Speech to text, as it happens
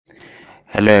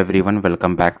Hello everyone,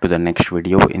 welcome back to the next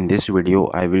video. In this video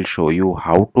I will show you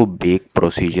how to bake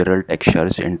procedural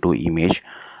textures into image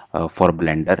for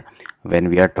Blender when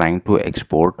we are trying to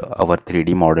export our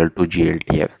 3D model to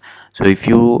GLTF. So if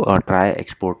you try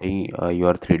exporting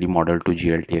your 3D model to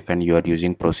GLTF and you are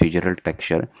using procedural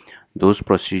texture, those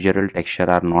procedural texture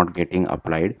are not getting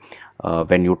applied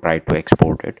when you try to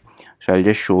export it. So I'll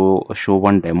just show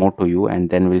one demo to you, and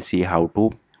then we'll see how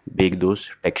to bake those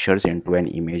textures into an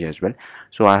image as well.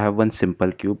 So I have one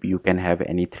simple cube. You can have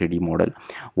any 3D model,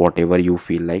 whatever you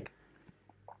feel like.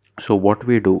 So what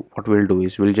we'll do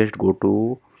is we'll just go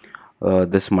to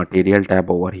this material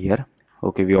tab over here.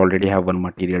 Okay, we already have one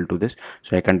material to this,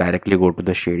 so I can directly go to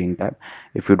the shading tab.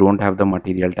 If you don't have the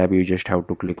material tab, you just have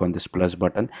to click on this plus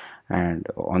button, and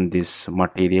on this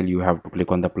material you have to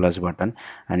click on the plus button,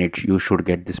 and you should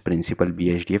get this principal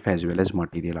BHDF as well as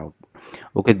material output.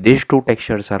 Okay, these two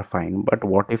textures are fine, but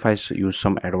what if I use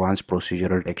some advanced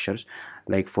procedural textures?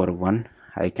 Like for one,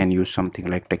 I can use something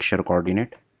like texture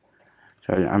coordinate.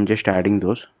 So I'm just adding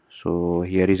those. So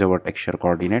here is our texture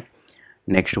coordinate.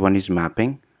 Next one is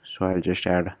mapping, so I'll just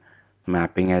add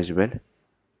mapping as well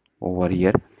over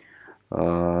here.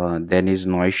 Then is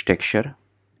noise texture,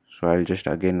 so I'll just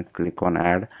again click on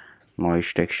add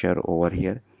noise texture over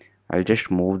here. I'll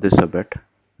just move this a bit.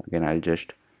 Again, I'll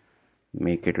just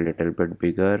make it a little bit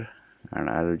bigger, and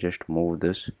I'll just move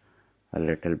this a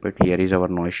little bit. Here is our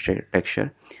noise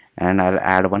texture, and I'll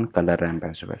add one color ramp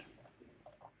as well.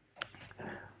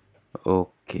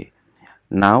 Okay,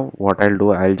 now what I'll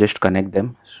do, I'll just connect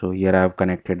them. So here I have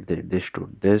connected this to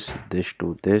this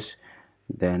to this.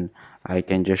 Then I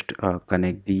can just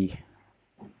connect the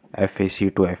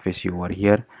FAC to FAC over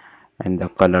here, and the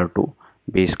color to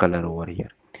base color over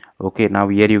here. Okay, now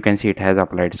here you can see it has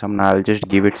applied some. Now I'll just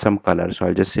give it some color. So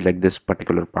I'll just select this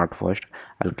particular part first.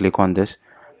 I'll click on this.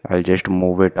 I'll just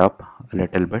move it up a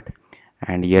little bit,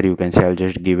 and here you can see I'll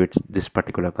just give it this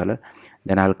particular color.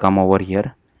 Then I'll come over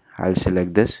here, I'll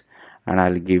select this, and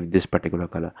I'll give this particular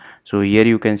color. So here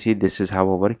you can see this is how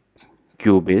our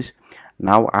cube is.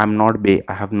 Now I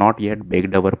have not yet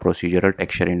baked our procedural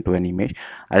texture into an image.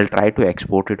 I'll try to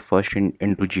export it first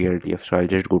into GLTF. So I'll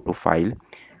just go to file,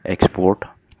 export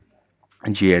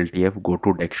GLTF, go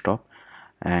to desktop,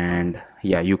 and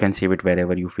yeah, you can save it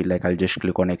wherever you feel like. I'll just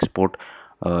click on export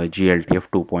GLTF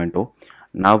 2.0.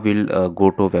 Now we'll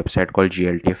go to a website called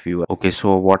GLTF viewer. Okay,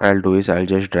 so what I'll do is I'll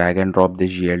just drag and drop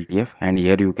this GLTF, and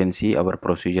here you can see our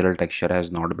procedural texture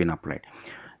has not been applied.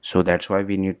 So that's why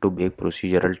we need to bake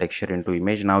procedural texture into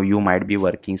image. Now you might be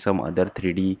working some other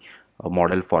 3D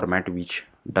model format which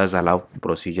does allow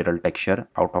procedural texture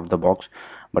out of the box,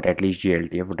 but at least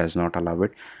GLTF does not allow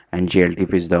it, and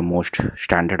GLTF is the most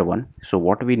standard one. So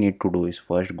what we need to do is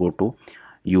first go to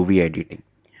UV editing,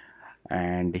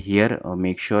 and here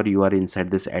make sure you are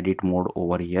inside this edit mode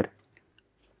over here.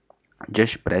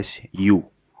 Just press U,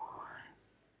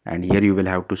 and here you will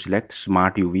have to select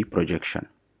smart UV projection,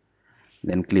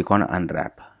 then click on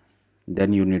unwrap.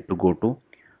 Then you need to go to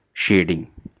shading,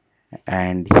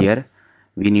 and here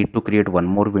we need to create one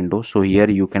more window. So here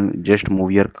you can just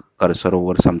move your cursor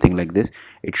over something like this.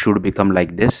 It should become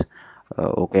like this.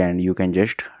 Okay, and you can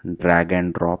just drag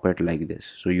and drop it like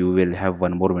this. So you will have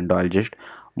one more window. I'll just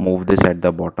move this at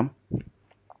the bottom.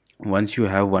 Once you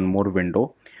have one more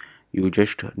window, you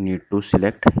just need to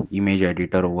select image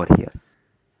editor over here.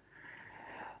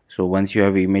 So once you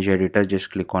have image editor,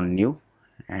 just click on new,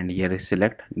 and here is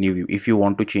select new view. If you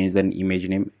want to change the image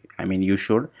name, I mean you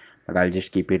should, but I'll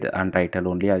just keep it untitled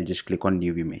only. I'll just click on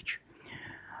new image.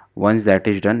 Once that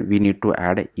is done, we need to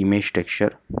add image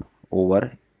texture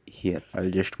over here. I'll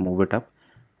just move it up.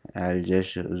 I'll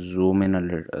just zoom in a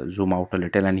little, zoom out a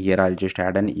little, and here I'll just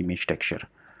add an image texture.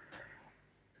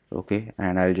 Okay,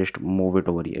 and I'll just move it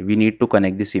over here. We need to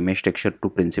connect this image texture to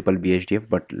principal BHDF,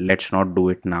 but let's not do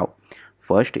it now.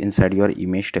 First, inside your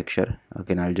image texture,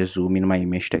 again I'll just zoom in my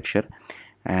image texture,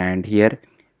 and here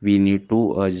we need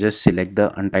to just select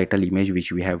the untitled image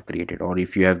which we have created, or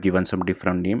if you have given some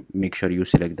different name, make sure you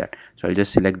select that. So I'll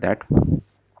just select that.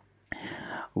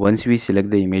 Once we select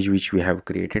the image which we have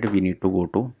created, we need to go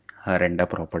to render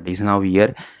properties. Now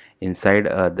here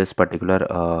inside this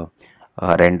particular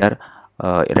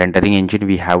rendering engine,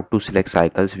 we have to select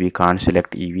cycles. We can't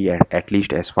select EV, at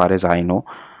least as far as I know.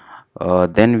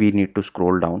 Then we need to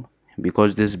scroll down,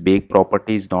 because this bake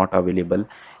property is not available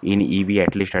in EV,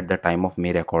 at least at the time of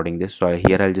me recording this. So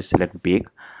here I'll just select bake.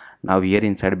 Now here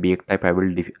inside bake type, I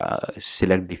will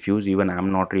select diffuse. Even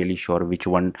I'm not really sure which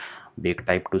one bake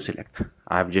type to select.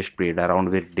 I've just played around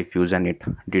with diffuse, and it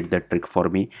did the trick for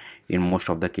me in most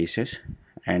of the cases.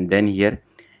 And then here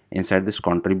inside this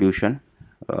contribution,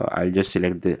 I'll just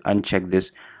select the uncheck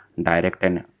this direct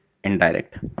and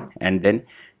indirect, and then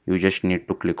you just need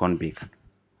to click on beacon.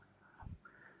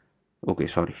 Okay,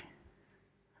 sorry,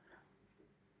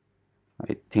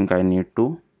 I think I need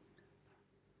to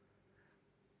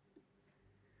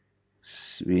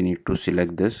we need to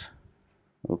select this.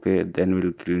 Okay, then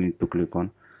we'll need to click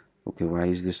on. Okay, why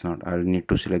is this not? I'll need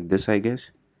to select this, I guess.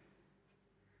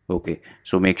 Okay,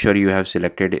 so make sure you have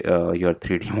selected your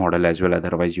 3D model as well,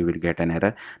 otherwise you will get an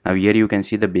error. Now here you can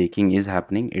see the baking is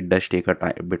happening. It does take a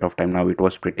bit of time. Now it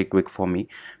was pretty quick for me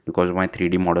because my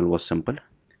 3D model was simple.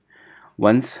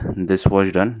 Once this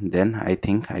was done, then I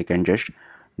think I can just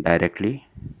directly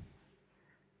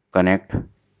connect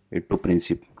it to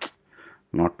principal,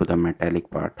 not to the metallic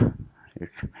part.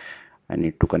 I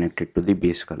need to connect it to the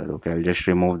base color. Okay, I'll just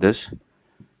remove this.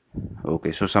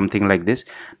 Okay, so something like this.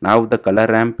 Now the color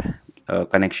ramp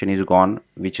connection is gone,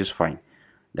 which is fine.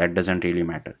 That doesn't really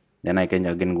matter. Then I can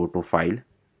again go to file,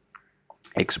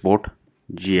 export,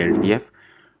 GLTF,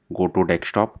 go to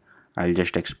desktop. I'll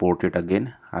just export it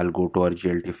again. I'll go to our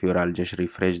GLTF here. I'll just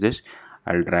refresh this.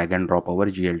 I'll drag and drop our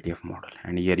GLTF model,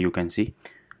 and here you can see,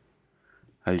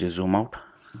 I'll just zoom out,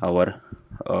 our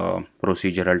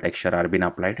procedural texture are been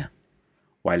applied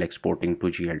while exporting to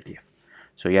GLTF.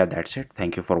 So yeah, that's it.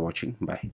 Thank you for watching. Bye.